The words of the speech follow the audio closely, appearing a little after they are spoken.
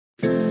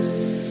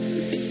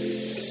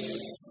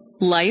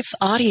Life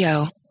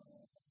Audio.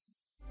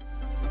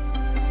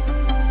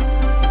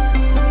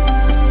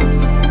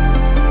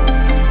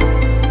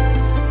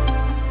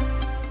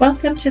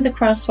 Welcome to the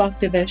Crosswalk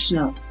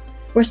Devotional.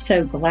 We're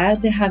so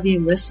glad to have you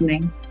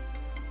listening.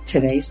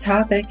 Today's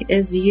topic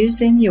is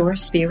using your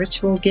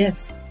spiritual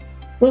gifts.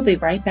 We'll be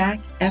right back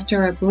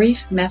after a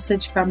brief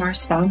message from our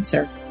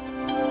sponsor.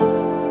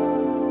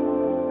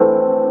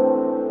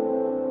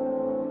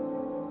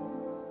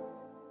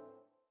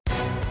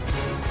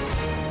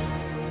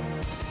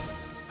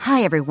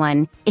 Hi,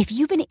 everyone. If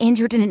you've been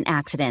injured in an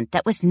accident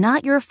that was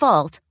not your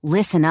fault,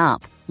 listen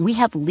up. We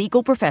have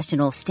legal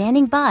professionals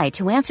standing by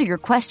to answer your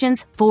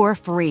questions for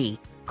free.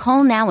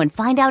 Call now and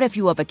find out if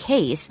you have a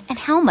case and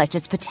how much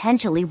it's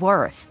potentially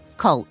worth.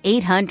 Call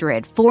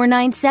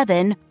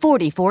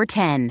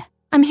 800-497-4410.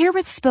 I'm here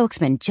with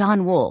spokesman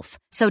John Wolf.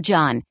 So,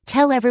 John,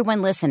 tell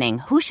everyone listening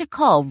who should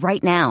call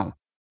right now.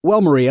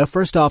 Well, Maria,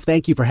 first off,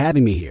 thank you for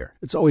having me here.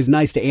 It's always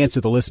nice to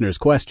answer the listeners'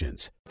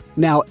 questions.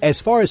 Now,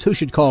 as far as who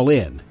should call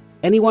in,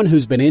 anyone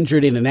who's been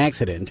injured in an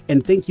accident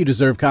and think you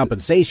deserve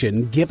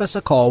compensation, give us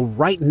a call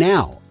right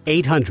now.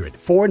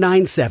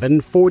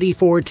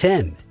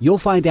 800-497-4410. You'll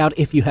find out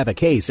if you have a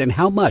case and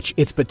how much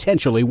it's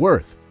potentially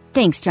worth.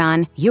 Thanks,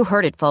 John. You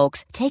heard it,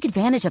 folks. Take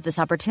advantage of this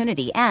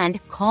opportunity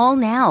and call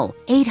now.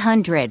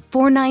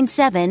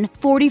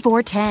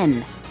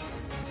 800-497-4410.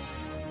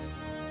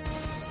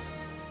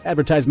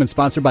 Advertisement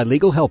sponsored by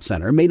Legal Help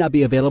Center. May not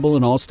be available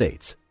in all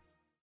states.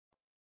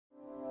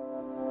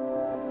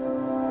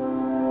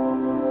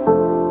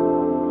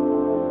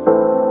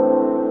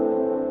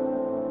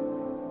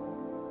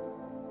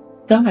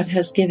 God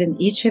has given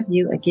each of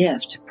you a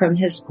gift from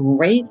His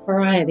great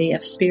variety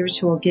of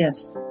spiritual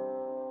gifts.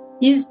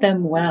 Use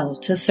them well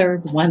to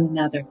serve one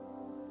another.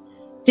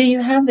 Do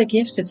you have the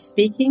gift of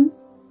speaking?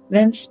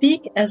 Then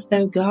speak as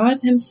though God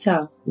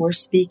Himself were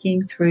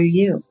speaking through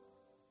you.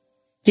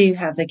 Do you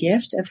have the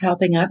gift of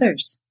helping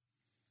others?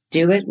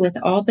 Do it with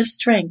all the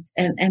strength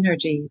and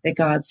energy that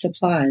God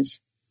supplies.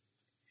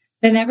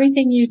 Then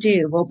everything you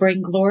do will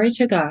bring glory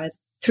to God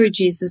through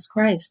Jesus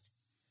Christ.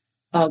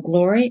 All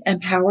glory and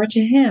power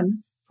to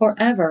Him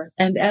forever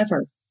and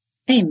ever.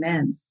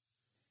 Amen.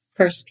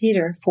 1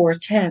 Peter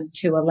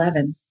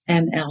 4:10-11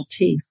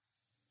 NLT.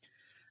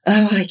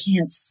 Oh, I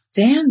can't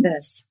stand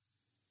this.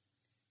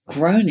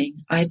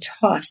 Groaning, I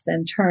tossed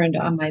and turned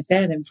on my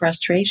bed in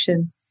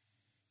frustration.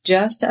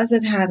 Just as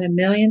it had a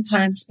million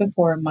times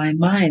before, my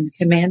mind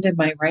commanded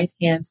my right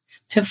hand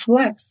to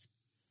flex.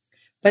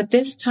 But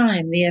this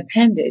time the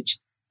appendage,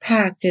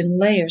 packed in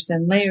layers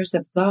and layers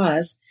of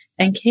gauze,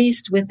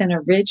 encased within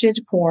a rigid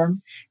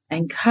form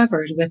and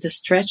covered with a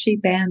stretchy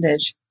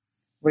bandage,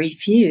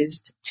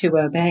 refused to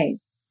obey.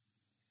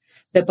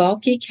 The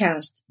bulky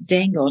cast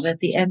dangled at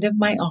the end of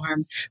my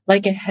arm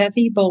like a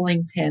heavy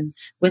bowling pin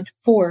with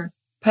 4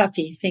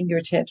 puffy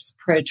fingertips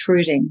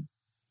protruding.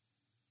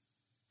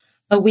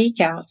 A week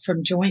out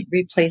from joint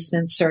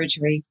replacement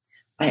surgery,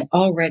 I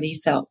already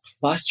felt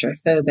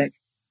claustrophobic,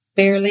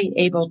 barely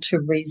able to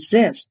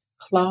resist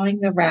clawing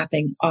the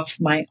wrapping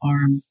off my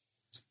arm.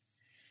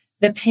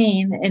 The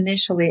pain,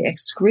 initially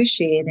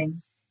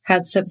excruciating,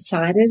 had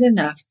subsided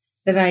enough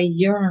that I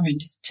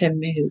yearned to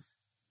move,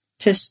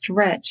 to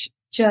stretch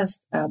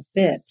just a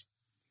bit,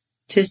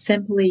 to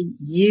simply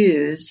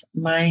use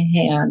my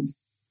hand.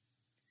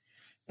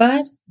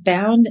 But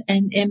bound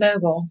and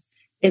immobile,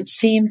 it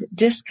seemed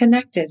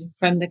disconnected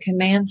from the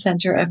command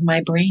center of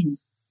my brain.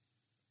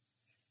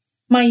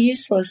 My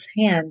useless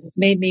hand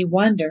made me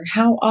wonder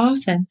how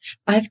often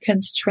I've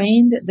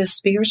constrained the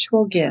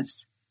spiritual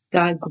gifts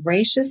God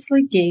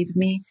graciously gave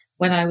me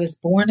when I was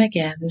born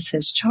again as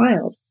His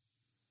child.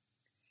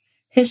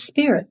 His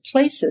Spirit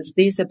places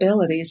these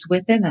abilities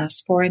within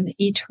us for an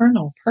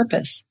eternal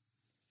purpose.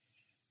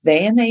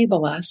 They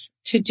enable us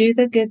to do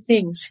the good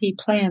things He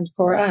planned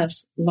for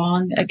us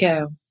long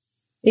ago.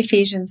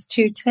 Ephesians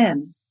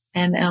 2:10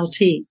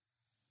 NLT.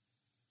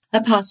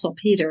 Apostle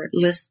Peter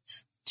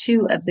lists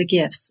 2 of the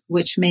gifts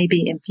which may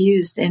be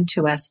infused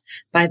into us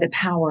by the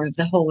power of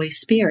the Holy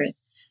Spirit,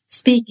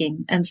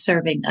 speaking and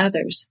serving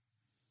others.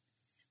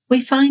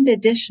 We find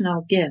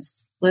additional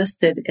gifts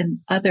listed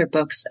in other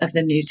books of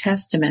the New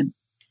Testament: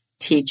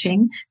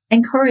 teaching,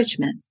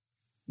 encouragement,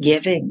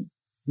 giving,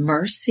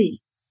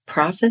 mercy,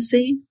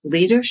 prophecy,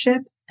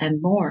 leadership,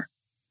 and more.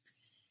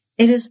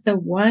 It is the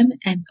one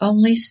and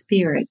only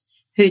Spirit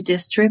who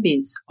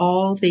distributes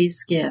all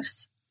these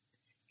gifts.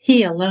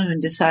 He alone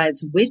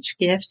decides which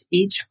gift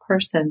each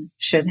person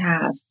should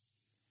have.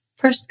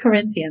 1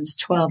 Corinthians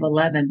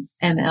 12:11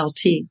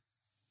 NLT.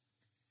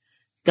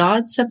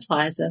 God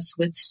supplies us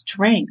with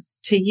strength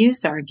to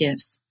use our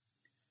gifts.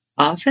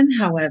 Often,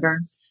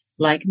 however,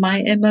 like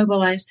my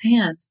immobilized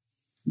hand,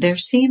 there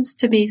seems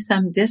to be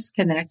some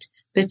disconnect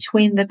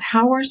between the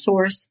power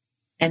source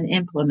and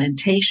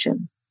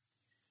implementation.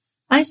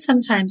 I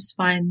sometimes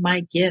find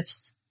my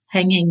gifts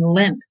hanging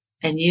limp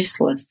and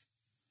useless.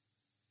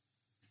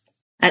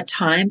 At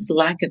times,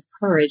 lack of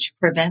courage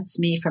prevents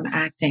me from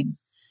acting.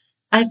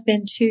 I've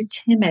been too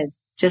timid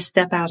to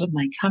step out of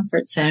my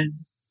comfort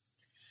zone.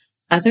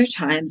 Other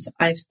times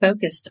I've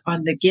focused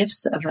on the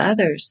gifts of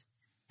others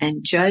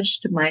and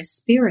judged my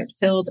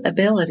spirit-filled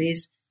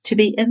abilities to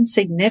be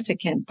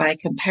insignificant by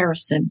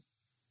comparison.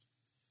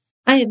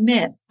 I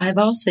admit I've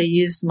also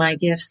used my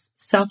gifts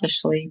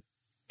selfishly,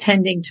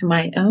 tending to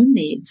my own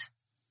needs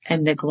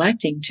and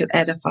neglecting to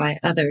edify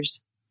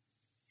others.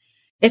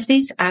 If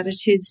these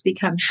attitudes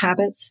become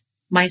habits,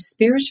 my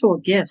spiritual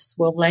gifts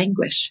will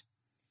languish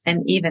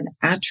and even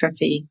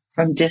atrophy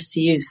from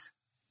disuse.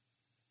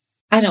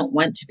 I don't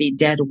want to be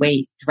dead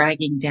weight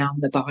dragging down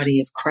the body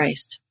of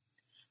Christ.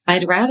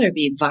 I'd rather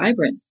be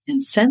vibrant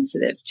and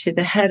sensitive to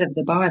the head of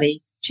the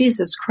body,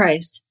 Jesus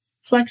Christ,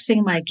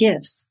 flexing my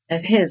gifts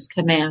at His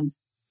command.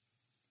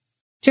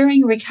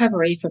 During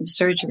recovery from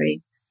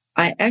surgery,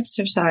 I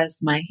exercised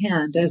my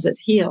hand as it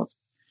healed.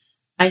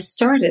 I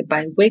started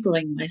by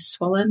wiggling my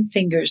swollen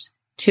fingers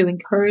to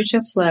encourage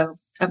a flow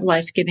of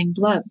life-giving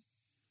blood.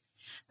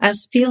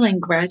 As feeling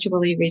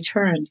gradually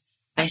returned,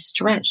 I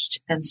stretched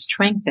and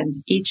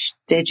strengthened each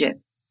digit.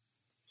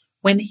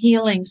 When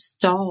healing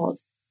stalled,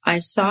 I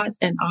sought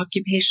an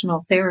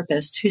occupational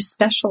therapist who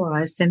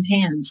specialized in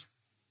hands.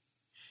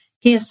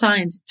 He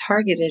assigned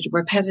targeted,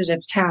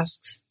 repetitive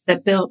tasks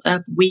that built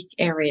up weak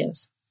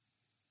areas.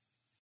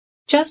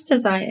 Just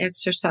as I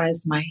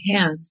exercised my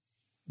hand,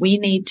 we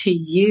need to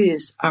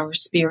use our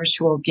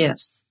spiritual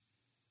gifts.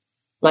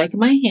 Like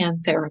my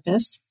hand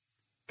therapist,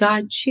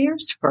 God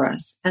cheers for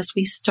us as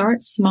we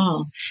start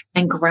small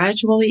and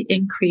gradually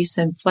increase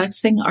in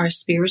flexing our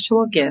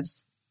spiritual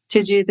gifts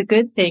to do the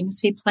good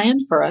things He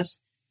planned for us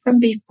from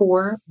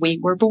before we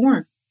were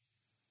born.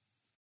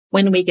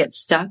 When we get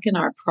stuck in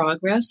our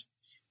progress,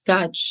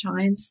 God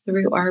shines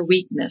through our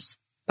weakness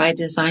by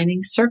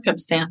designing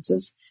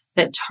circumstances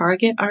that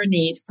target our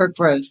need for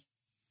growth.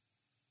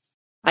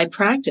 I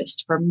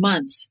practiced for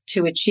months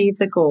to achieve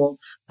the goal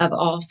of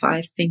all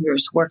 5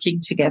 fingers working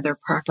together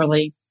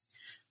properly.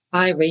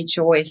 I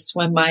rejoiced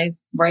when my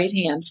right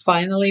hand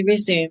finally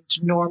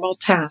resumed normal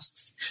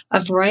tasks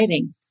of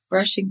writing,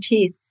 brushing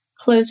teeth,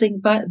 closing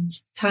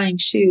buttons, tying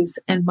shoes,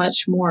 and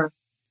much more.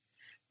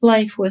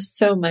 Life was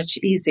so much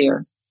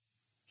easier.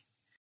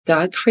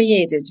 God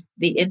created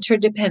the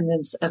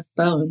interdependence of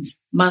bones,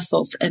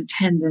 muscles, and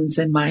tendons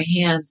in my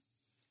hand.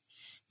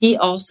 He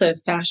also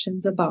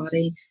fashions a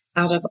body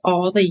out of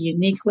all the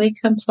uniquely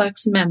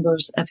complex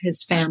members of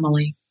His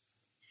family.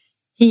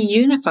 He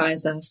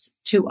unifies us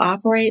to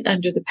operate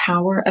under the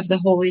power of the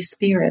Holy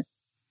Spirit.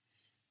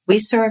 We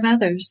serve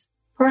others,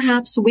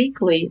 perhaps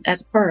weakly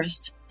at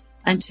first,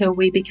 until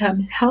we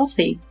become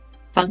healthy,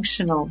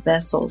 functional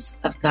vessels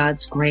of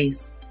God's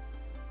grace.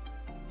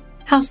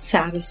 How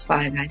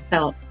satisfied I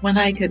felt when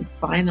I could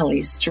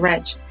finally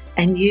stretch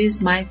and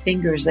use my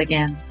fingers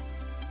again.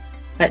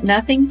 But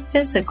nothing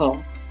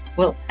physical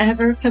will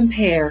ever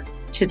compare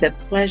to the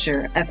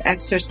pleasure of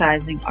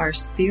exercising our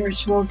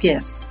spiritual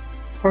gifts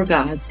for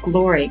God's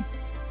glory.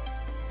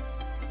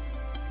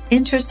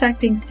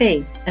 Intersecting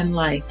faith and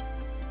life.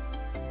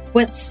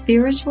 What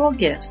spiritual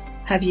gifts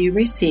have you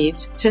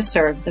received to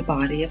serve the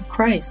body of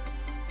Christ?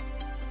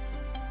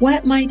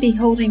 What might be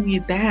holding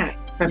you back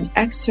from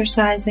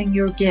exercising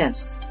your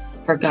gifts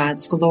for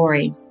God's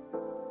glory?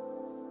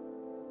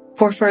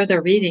 For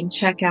further reading,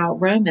 check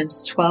out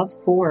Romans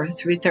 12:4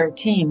 through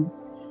 13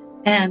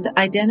 and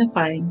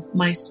Identifying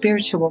My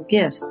Spiritual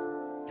Gifts,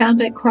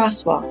 found at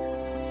Crosswalk.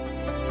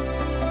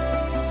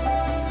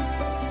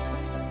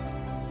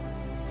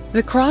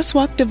 The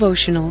Crosswalk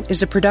Devotional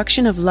is a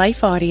production of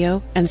Life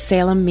Audio and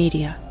Salem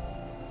Media.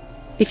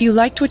 If you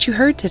liked what you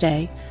heard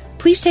today,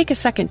 please take a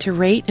second to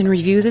rate and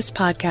review this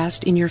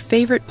podcast in your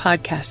favorite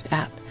podcast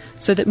app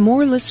so that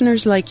more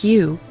listeners like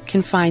you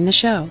can find the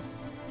show.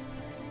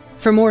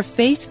 For more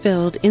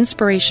faith-filled,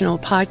 inspirational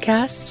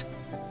podcasts,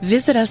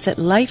 visit us at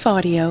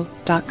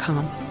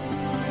lifeaudio.com.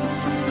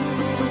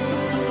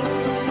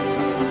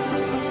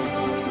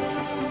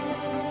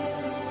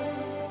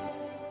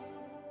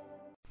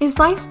 Is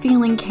life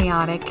feeling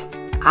chaotic?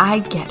 I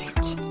get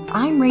it.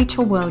 I'm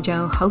Rachel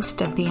Wojo,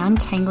 host of the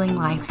Untangling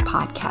Life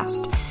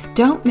podcast.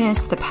 Don't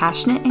miss the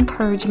passionate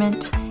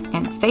encouragement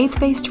and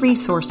faith-based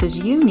resources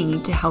you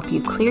need to help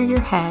you clear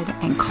your head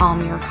and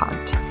calm your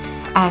heart.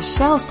 As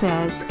Shell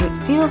says,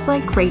 it feels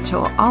like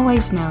Rachel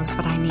always knows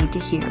what I need to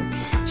hear.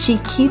 She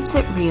keeps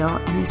it real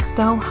and is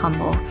so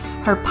humble.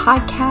 Her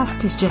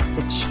podcast is just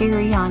the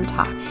cherry on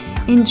top.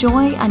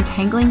 Enjoy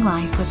Untangling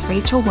Life with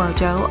Rachel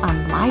Wojo on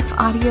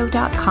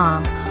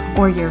lifeaudio.com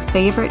or your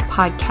favorite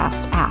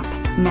podcast app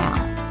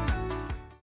now.